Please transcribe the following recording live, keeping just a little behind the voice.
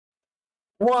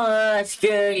What's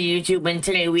good, YouTube? And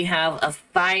today we have a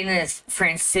finest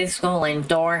Francisco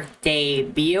Lindor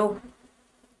debut.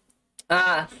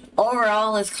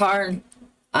 Overall, this card,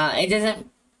 it doesn't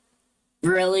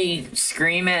really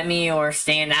scream at me or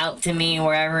stand out to me,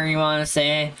 wherever you want to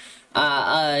say.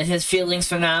 His fielding's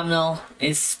phenomenal.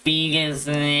 His speed is,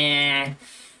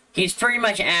 he's pretty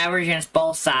much average against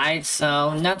both sides,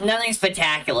 so nothing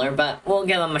spectacular, but we'll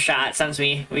give him a shot since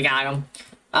we got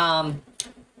him.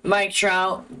 Mike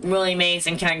Trout, Willie Mays,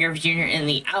 and Ken Griffey Jr. in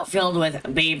the outfield with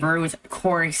Babe Ruth,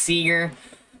 Corey Seager,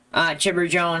 Chipper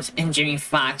Jones, and Jimmy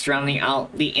Fox rounding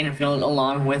out the infield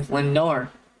along with Lindor.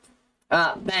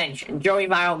 Bench, Joey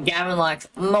Votto, Gavin Lux,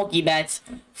 Mookie Betts,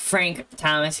 Frank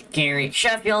Thomas, Gary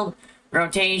Sheffield.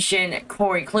 Rotation,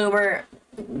 Corey Kluber,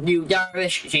 Yu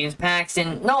Darvish, James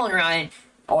Paxton, Nolan Ryan,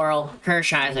 Oral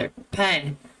Hershiser.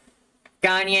 Pen,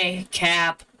 Gagne,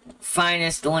 Cap,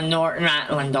 finest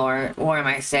Lindor, what am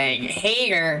I saying?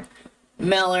 Hager,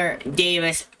 Miller,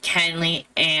 Davis, Kenley,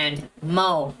 and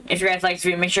Mo. If you guys like this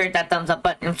video, make sure to hit that thumbs up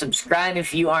button and subscribe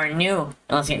if you are new.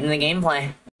 Let's get into the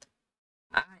gameplay.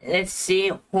 Let's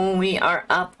see who we are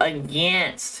up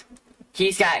against.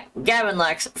 He's got Gavin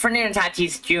Lux, Fernando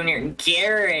Tatis Jr.,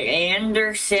 Garrett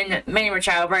Anderson, Manny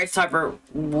Machado, Bryce Harper,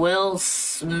 Will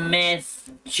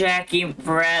Smith, Jackie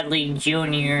Bradley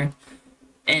Jr.,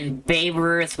 and Babe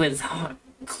Ruth with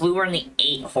Kluber in the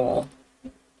 8-hole.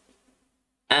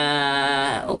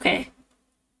 Okay.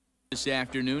 This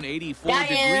afternoon, 84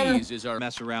 degrees is our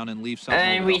mess around and leave something.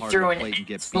 And we threw an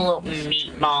absolute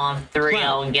meatball on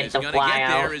 3-0 and get the fly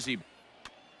out.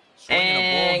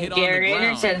 And Gary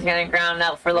Anderson's gonna ground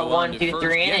out for the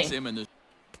 1-2-3 inning.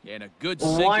 And a good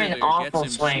what an awful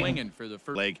swing for the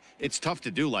first leg. It's tough to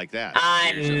do like that.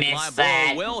 I missed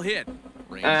that. Well hit.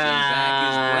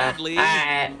 Back is Bradley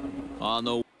on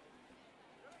the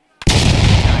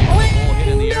hit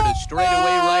in the air to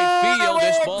straightaway right field.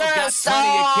 This ball's got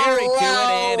plenty of carry to it,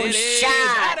 and it is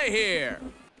out of here.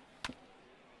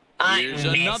 Here's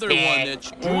another one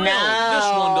that's drilled. This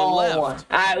one to left.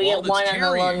 Alright, we get one on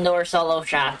the Lindor solo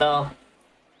shot, though.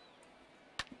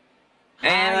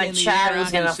 And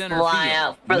Machado's gonna fly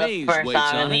out for the first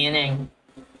out of the inning.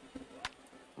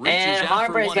 And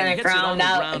Harper's gonna ground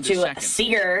out to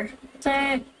Seager.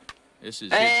 And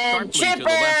Chipper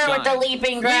with the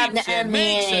leaping grab to end the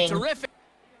inning.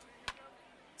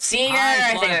 Seager,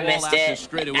 I think I missed it.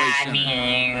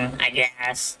 I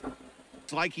guess.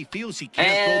 It's like he feels he can't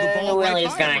throw the ball.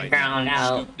 Willie's gonna ground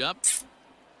out.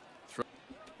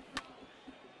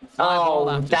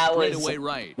 Oh, that was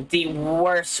the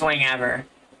worst swing ever.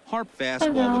 Harp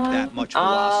fastball with that much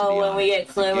velocity. Oh, when we get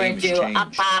Kluber to a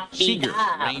pop Seager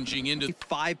ranging into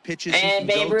 5 pitches. And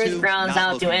Babe Ruth grounds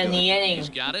out to end the inning. He's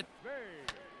got it.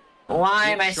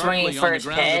 Why am I swinging first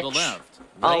pitch?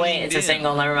 Oh wait, it's a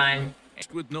single. Never mind.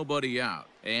 With nobody out,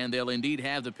 and they'll indeed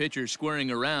have the pitcher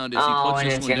squaring around as he puts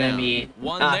this one down.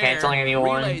 Okay, it's only gonna be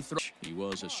one. He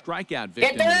was a strikeout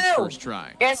victim in his first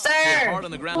try. Yes, sir. Hard on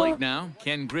the ground like now.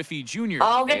 Ken Griffey Jr.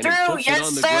 Oh, get through.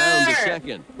 Yes, sir.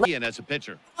 Ian as a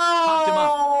pitcher.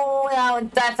 Oh,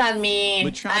 that's on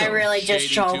me. I really just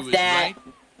choked that.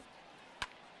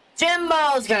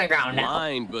 Jimbo's gonna ground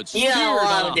out. You'll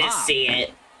love to see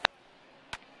it.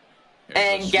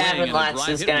 And Gavin Lux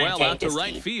is going to take this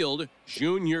right field.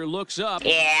 Junior looks up.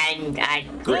 And I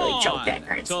really choked that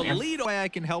grand slam. The lead way I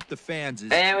can help the fans is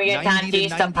and we get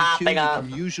Tatis to pop it up.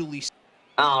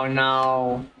 Oh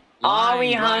no. Oh,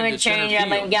 we hung a changeup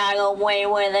and got away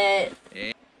with it.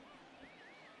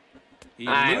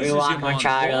 Alright, we walk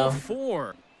Machado.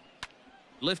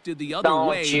 Lifted the other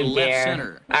way to left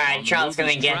center. Alright, Trout's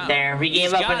going to get there. We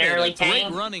gave up an early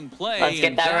tank. Let's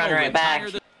get that run right back.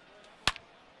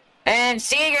 And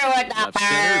Seager with the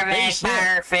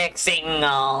perfect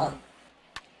single.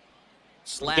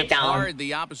 Get down. Hard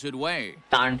the opposite way.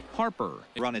 Done. Harper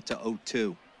run it to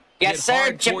 0-2. Yes,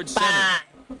 sir, Chipper.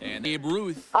 And Babe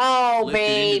Ruth. Oh,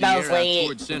 babe, I was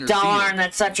late. Darn,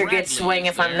 that's such a good swing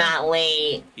if I'm not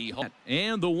late.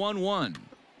 And the 1-1.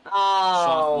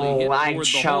 Oh, I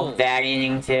choked that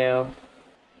inning too.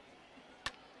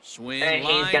 Swing and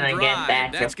he's gonna get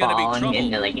back to falling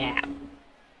into the gap.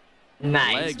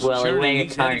 Nice, Willie. Way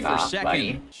to turn off,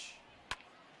 buddy.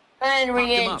 And we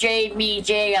get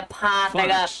JBJ to pop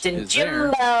it up to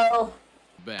Jimbo.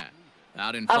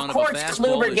 Out in of course,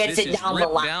 Kluber gets it down the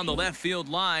line. Down the left field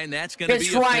line. That's going to be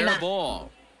a fair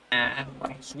ball. And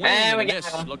we got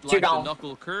him. 2-0.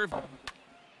 Knuckle curve.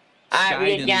 Alright,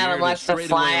 we get Gavin Lux to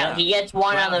fly out. He gets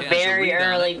one on the very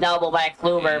early double by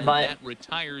Kluber, but we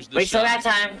still got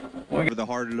time.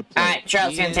 Alright,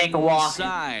 Trout's gonna take a walk.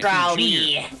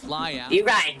 Trouty, you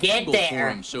gotta get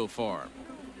there. So far.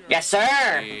 Yes,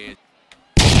 sir.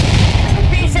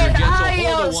 Jr. says gets a hold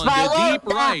of adios, one to deep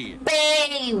Palota, right.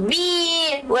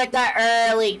 baby, with the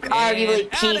early, arguably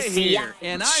And outta here. PCI.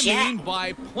 And I shot. mean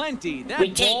by plenty. That We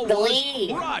ball take the was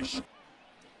lead. crushed.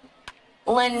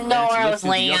 Lindor That's was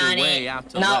late lifted the on other way it. out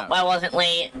to Nope, left. I wasn't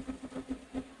late.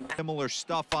 Similar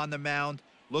stuff on the mound.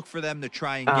 Look for them to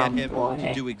try and get him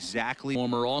to do exactly.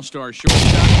 Former All-Star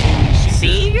shortstop,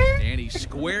 Seager? and he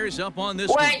squares up on this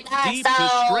What one, deep to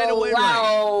a straightaway right.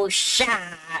 low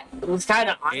shot. It was kind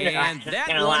of under. And that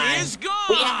one is We gone.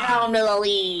 got down to the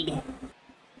lead.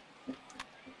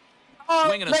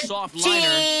 Swinging a soft liner.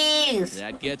 Jeez.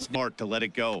 That gets Smart to let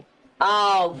it go.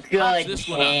 Oh, good this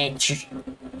one up. pitch.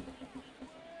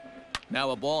 now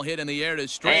a ball hit in the air to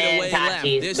straightaway And left.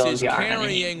 Tatis This goes is yard.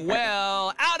 carrying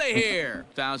well out of here.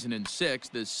 2006,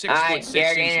 the 6'6" All right,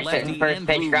 Garrett Anderson, lefty first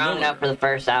Andrew pitch, ground up for Miller. the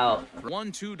first out.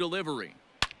 1-2 delivery.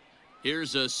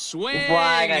 Here's a swing. What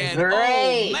a and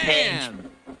great oh, man.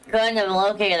 Couldn't have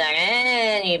located that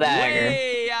any better.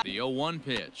 Way out. The 0-1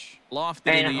 pitch. Lofted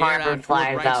And in the air Harper out toward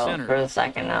flies right out center. for the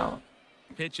second out.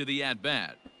 Pitch of the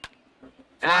at-bat.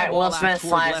 All right, Will Smith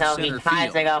flies out. He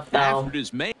ties it up, though. After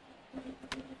his make,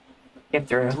 Get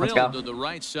through. Let's drilled go. to the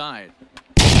right side.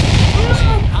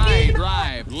 High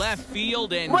drive, left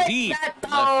field and With deep. that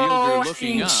Left fielder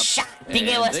looking up. shot to And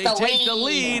give us they the take lead. the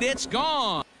lead. It's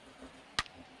gone.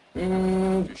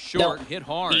 Short, Nope. hit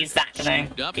hard. He's not gonna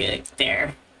Scooped up get it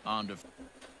there. on to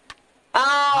Oh,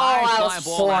 high that fly was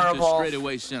ball out to horrible.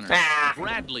 straightaway center. Ah.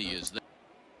 Bradley is there.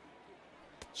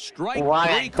 Strike What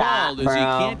a three called dot, as he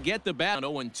bro. can't get the bat.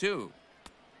 0-2.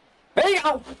 There you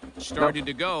go. Started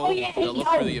to go. Oh, yeah, They'll look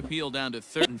yo. for the appeal down to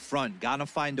third. In front. Gotta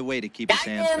find a way to keep his Got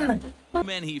hands back. him.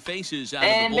 Men he faces out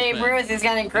And of the Babe bullpen. Ruth is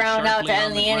gonna ground out to Sharply on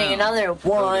end the the inning. ground. Another Throw to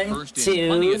 1, first in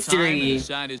plenty 2, of time. 3. The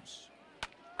side is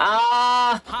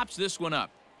pops this one up.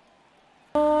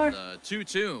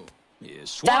 2-2 is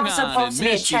swung was on and supposed to be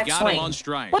a missed. He check got swing. him on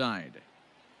strike. Side.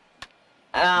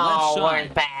 Oh, Left what a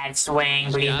side. bad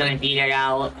swing, but he's Got gonna it. beat it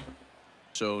out.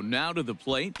 So now to the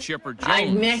plate, Chipper Jones. I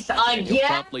missed He'll again.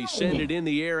 promptly send it in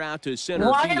the air out to center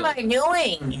What field. am I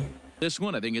doing? This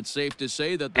one, I think it's safe to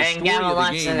say that the And story Gavin of the Lux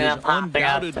game is has gonna pop it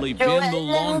up. undoubtedly To been the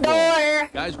long ball.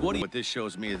 Lindor. Guys, what do you... What this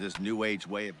shows me is this new age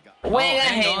way of. Way to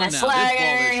hang hit on the now. This slugger ball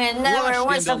is and never crushed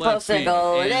was into left supposed to field.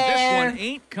 go And there. this one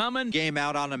ain't coming. Game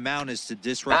out on a mound is to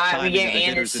disrupt All right, timing we of get the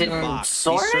hitters in the Anderson box. He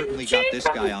sorted, certainly got this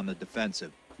Jake? guy on the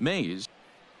defensive. Mays.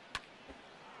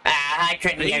 I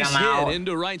couldn't get Base him out. hit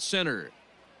into right center.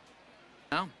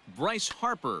 Now, Bryce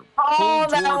Harper Oh, pulled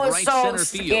that toward was right so center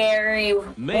field. scary.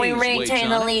 Mays We waits maintain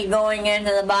the on it. lead going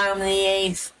into the bottom of the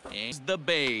 8th. And the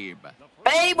Babe.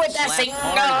 Babe with that Slapped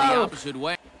hard the single. opposite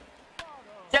way.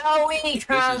 Joey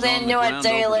comes on the into a ground over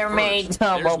tailor-made first.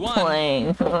 double There's one. play.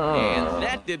 And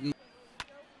that didn't.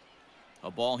 A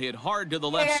ball hit hard to the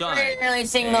left side. Really And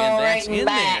single that's right in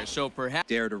back. there, so perhaps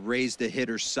Dare to raise the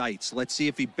hitter's sights. Let's see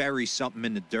if he buries something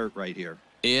in the dirt right here.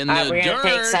 in All right, the we're gonna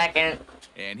take dirt. second.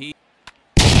 And he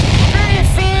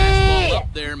Griffey!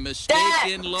 up there, mistaken That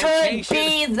could location.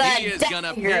 be the He is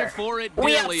gonna pay dagger. for it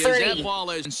We up dearly as that 3. ball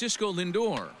is Francisco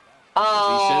Lindor.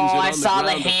 Oh, sends it I on the saw the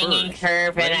ground to hanging first.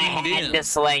 curve and I Right had in. to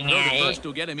swing Throw to at first it.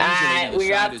 will get him All easily, right, and the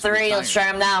we're side up is 3. Let's retired. try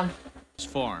him down. It's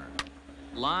far.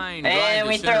 Line And drive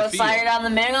we to throw center a slider field. down the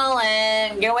middle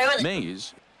and get away with it.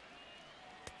 Mays.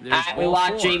 There's All right, we ball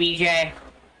watch 4. JBJ.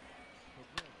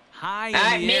 High in All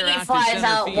right, the air Mickey out to flies center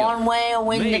out field. one way and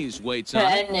wins Mays waits to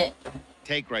on it. end it.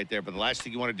 Take right there, but the last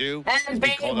thing you want to do is And be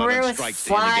Babe called out on Ruth strikes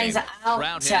to end the flies game. out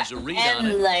Crowd to has a read on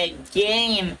end the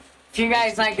game. If you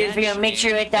guys like this video, make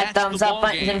sure you hit that That's the thumbs up ball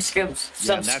button game. and Yeah, and that's what we've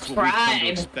come to subscribe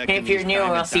expect if in you're these new.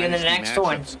 kind I'll of see you in the dynasty next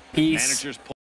one. matchups. Peace. Managers